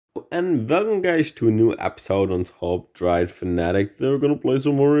And welcome guys to a new episode on Top Drive Fanatic. Today we're gonna play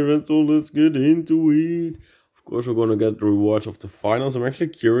some more events, so let's get into it. Of course we're gonna get the rewards of the finals. I'm actually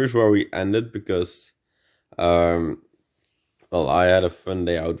curious where we ended because well, I had a fun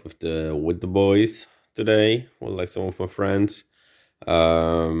day out with the boys today, with like some of my friends.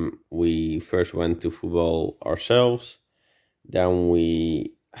 We first went to football ourselves, then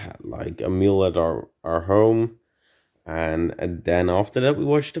we had like a meal at our home. And then after that, we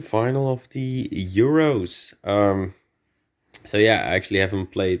watched the final of the Euros. So yeah, I actually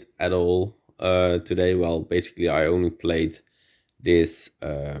haven't played at all today. Well, basically, I only played this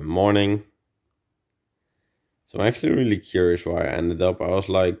morning. So I'm actually really curious where I ended up. I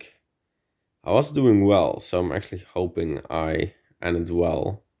was doing well, so I'm actually hoping I ended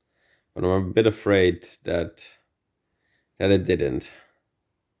well. But I'm a bit afraid that it didn't.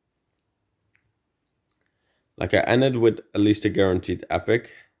 Like I ended with at least a guaranteed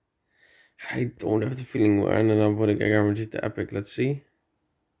epic. I don't have the feeling we're ending up with a guaranteed epic. Let's see.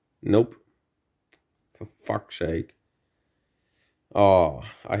 Nope. For fuck's sake. Oh,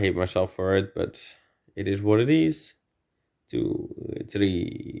 I hate myself for it, but it is what it is. 2,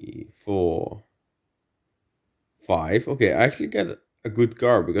 3, 4, 5. Okay, I actually get a good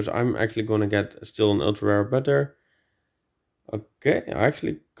car because I'm actually gonna get still an ultra rare better. Okay, I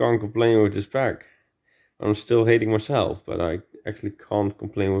actually can't complain with this pack. I'm still hating myself, but I actually can't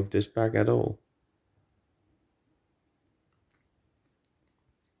complain with this pack at all.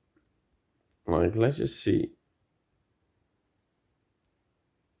 Like, let's just see.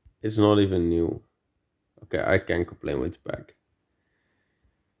 It's not even new. Okay, I can complain with the pack.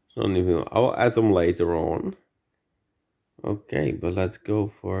 It's not even. I'll add them later on. Okay, but let's go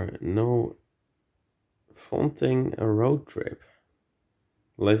for no fronting a road trip.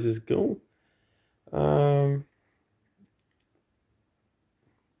 Let's just go. Um.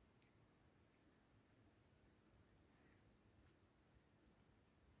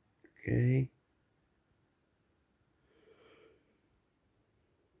 Okay.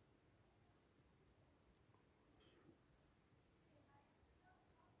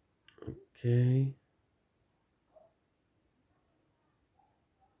 Okay.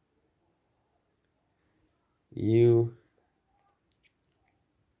 You.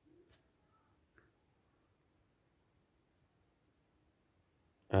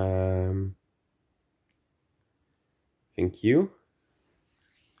 Um. Thank you.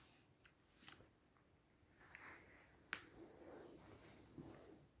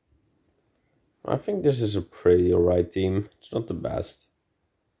 I think this is a pretty alright team. It's not the best,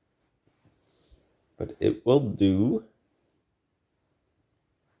 but it will do.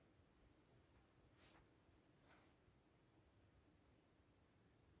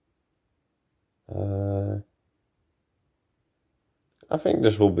 I think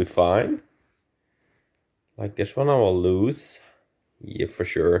this will be fine. Like this one I will lose. Yeah, for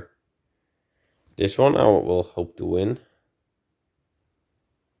sure. This one I will hope to win.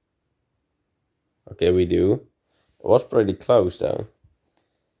 Okay, we do. It was pretty close though.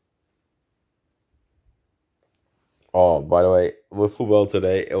 Oh, by the way, with football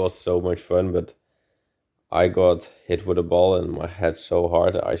today, it was so much fun, but I got hit with a ball in my head so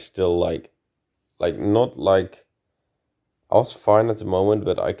hard. I still not like, I was fine at the moment,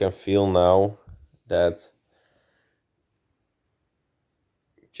 but I can feel now that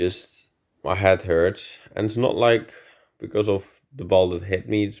just my head hurts. And it's not like because of the ball that hit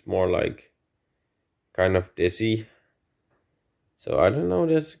me, it's more like kind of dizzy. So I don't know,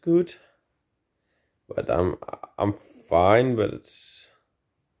 that's good. But I'm fine, but it's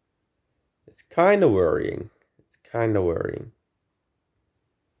kind of worrying. It's kind of worrying.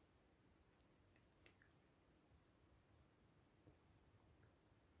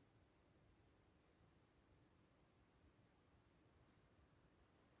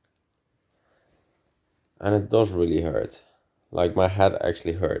 And it does really hurt. Like my head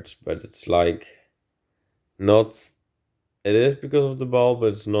actually hurts, but it's like not, it is because of the ball,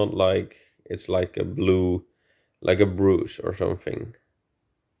 but it's not like it's like a blue, like a bruise or something.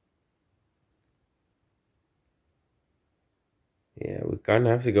 Yeah, we kind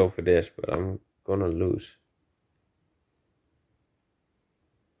of have to go for this, but I'm gonna lose.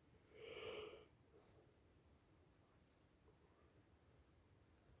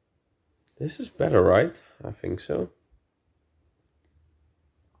 This is better, right? I think so.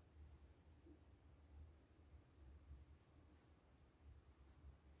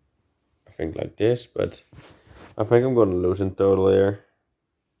 I think like this, but I think I'm gonna lose in total here.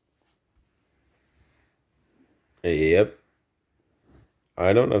 Yep.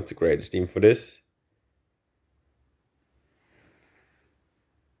 I don't have the greatest team for this.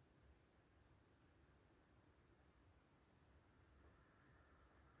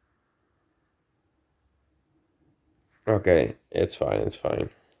 Okay, it's fine, it's fine.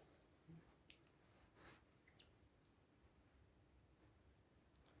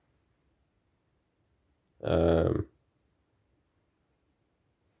 Um,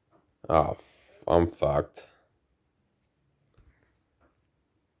 oh, I'm fucked.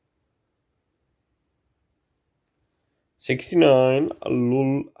 $69,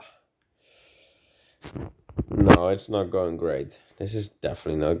 lol. No, it's not going great. This is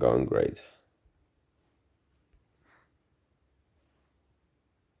definitely not going great.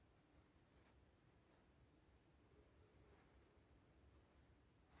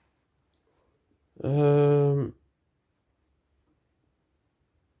 Um,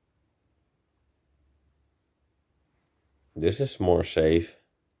 this is more safe.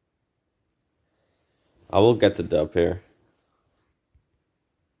 I will get the dub here.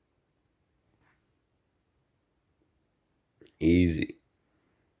 Easy.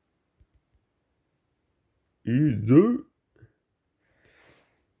 Easy.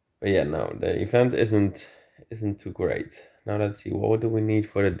 But yeah, no, the event isn't too great. Now let's see, what do we need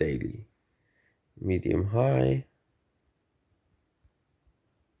for the daily? Medium high.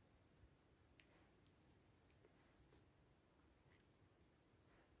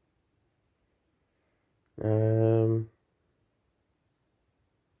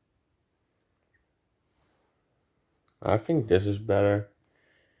 I think this is better.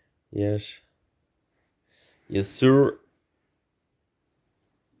 Yes. Yes, sir.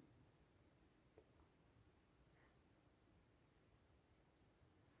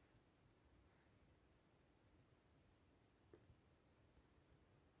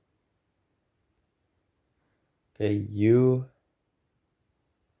 Okay, you.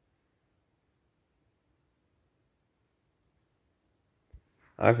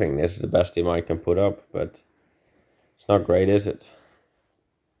 I think this is the best team I can put up, but it's not great, is it?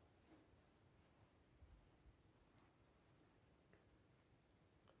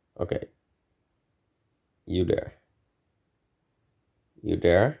 Okay. You there. You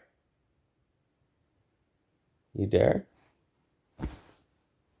there? You there?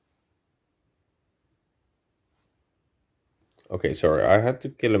 Okay, sorry, I had to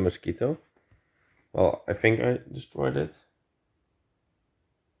kill a mosquito. Well, I think I destroyed it.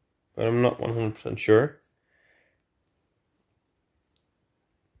 But I'm not 100% sure.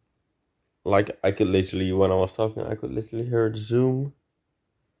 Like, I could literally, when I was talking, I could literally hear it zoom.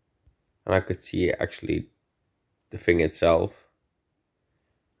 And I could see actually the thing itself.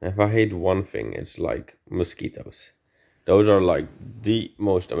 If I hate one thing, it's like mosquitoes. Those are like the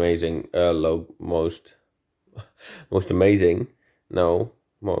most amazing, most amazing, no,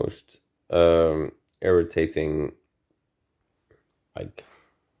 most irritating, like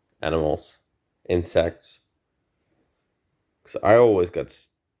animals, insects. Cause I always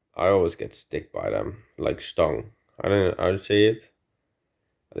get stick by them, like stung. I don't know how to say it.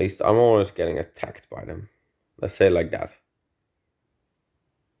 At least I'm always getting attacked by them. Let's say it like that.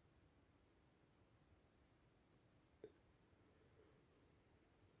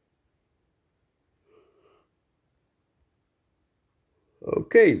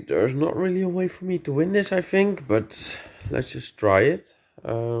 Okay, there's not really a way for me to win this, I think, but let's just try it.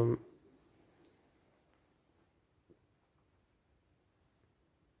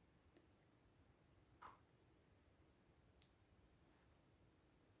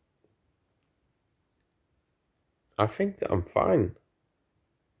 I think I'm fine.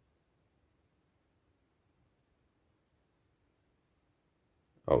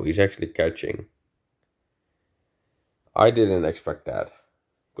 Oh, he's actually catching. I didn't expect that.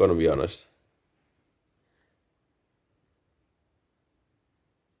 Gonna be honest.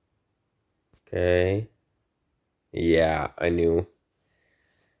 Okay. Yeah, I knew.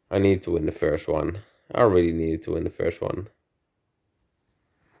 I need to win the first one. I really needed to win the first one.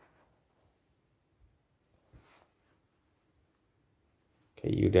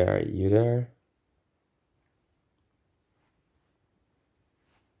 Okay, you there, you there.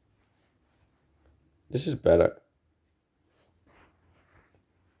 This is better.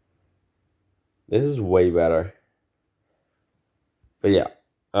 This is way better. But yeah,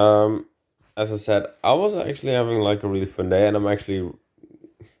 as I said, I was actually having like a really fun day, and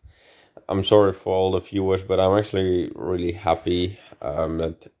I'm sorry for all the viewers, but I'm actually really happy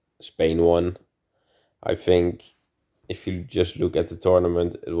that Spain won. I think if you just look at the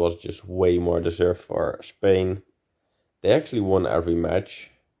tournament, it was just way more deserved for Spain. They actually won every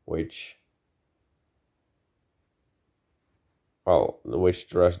match, which, which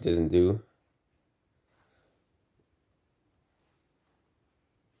the rest didn't do.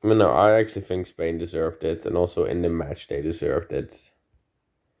 I mean, no, I actually think Spain deserved it, and also in the match they deserved it.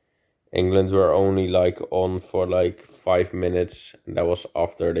 England were only like on for like 5 minutes, and that was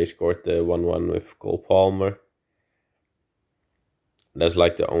after they scored the 1-1 with Cole Palmer. That's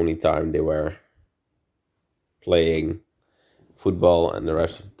like the only time they were playing football, and the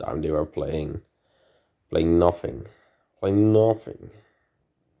rest of the time they were playing nothing. Playing nothing.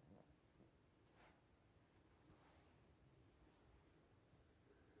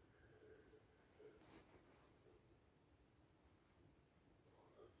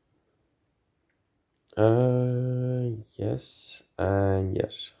 Yes, and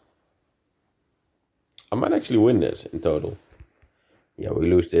yes. I might actually win this in total. Yeah, we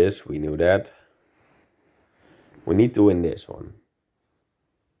lose this, we knew that. We need to win this one.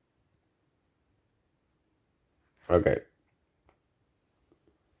 Okay.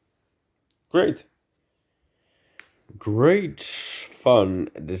 Great. Great fun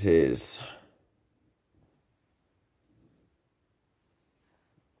this is.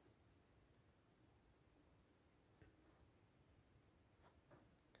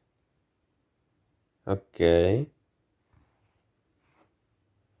 Okay.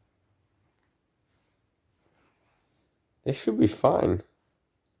 This should be fine.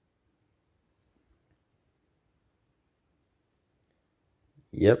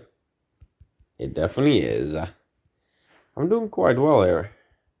 Yep. It definitely is. I'm doing quite well here.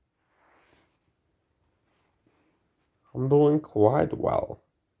 I'm doing quite well.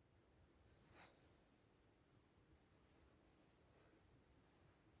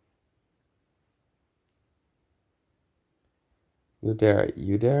 You there?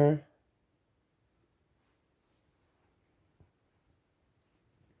 You there?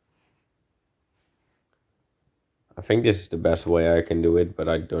 I think this is the best way I can do it, but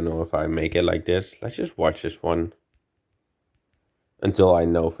I don't know if I make it like this. Let's just watch this one until I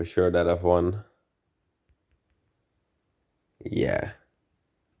know for sure that I've won. Yeah.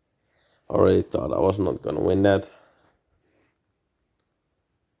 Already thought I was not gonna win that.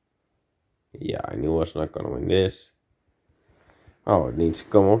 Yeah, I knew I was not gonna win this. Oh, it needs to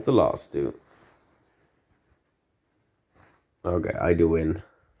come off the last two. Okay, I do win.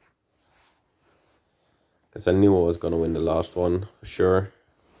 Because I knew I was gonna win the last one for sure.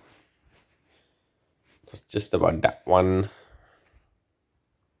 Just about that one.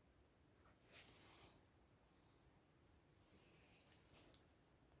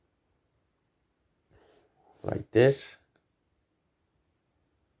 Like this.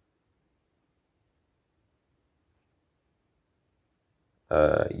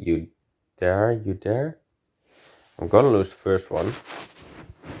 You there? You there? I'm gonna lose the first one.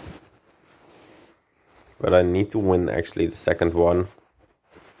 But I need to win actually the second one.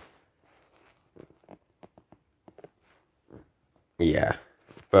 Yeah,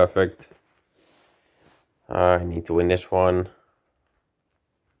 perfect. I need to win this one.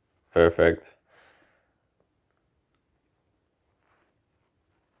 Perfect.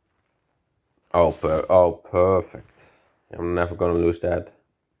 Oh, perfect. I'm never gonna lose that.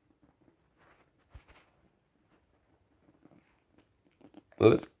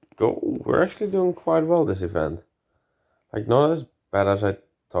 Let's go. We're actually doing quite well this event. Like, not as bad as I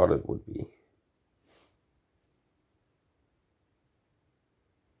thought it would be.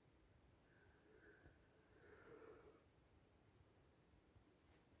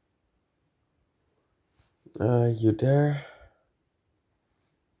 You there?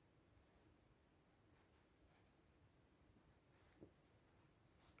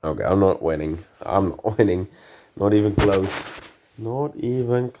 Okay, I'm not winning. I'm not winning. Not even close. Not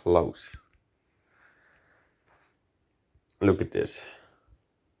even close. Look at this.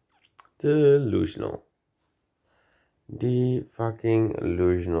 Delusional. Fucking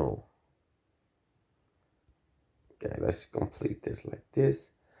illusional. Okay, let's complete this like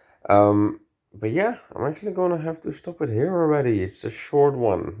this. But yeah, I'm actually gonna have to stop it here already. It's a short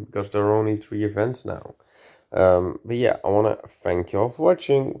one because there are only 3 events now. But yeah, I wanna thank you all for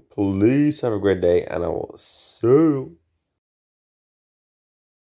watching. Please have a great day, and I will see you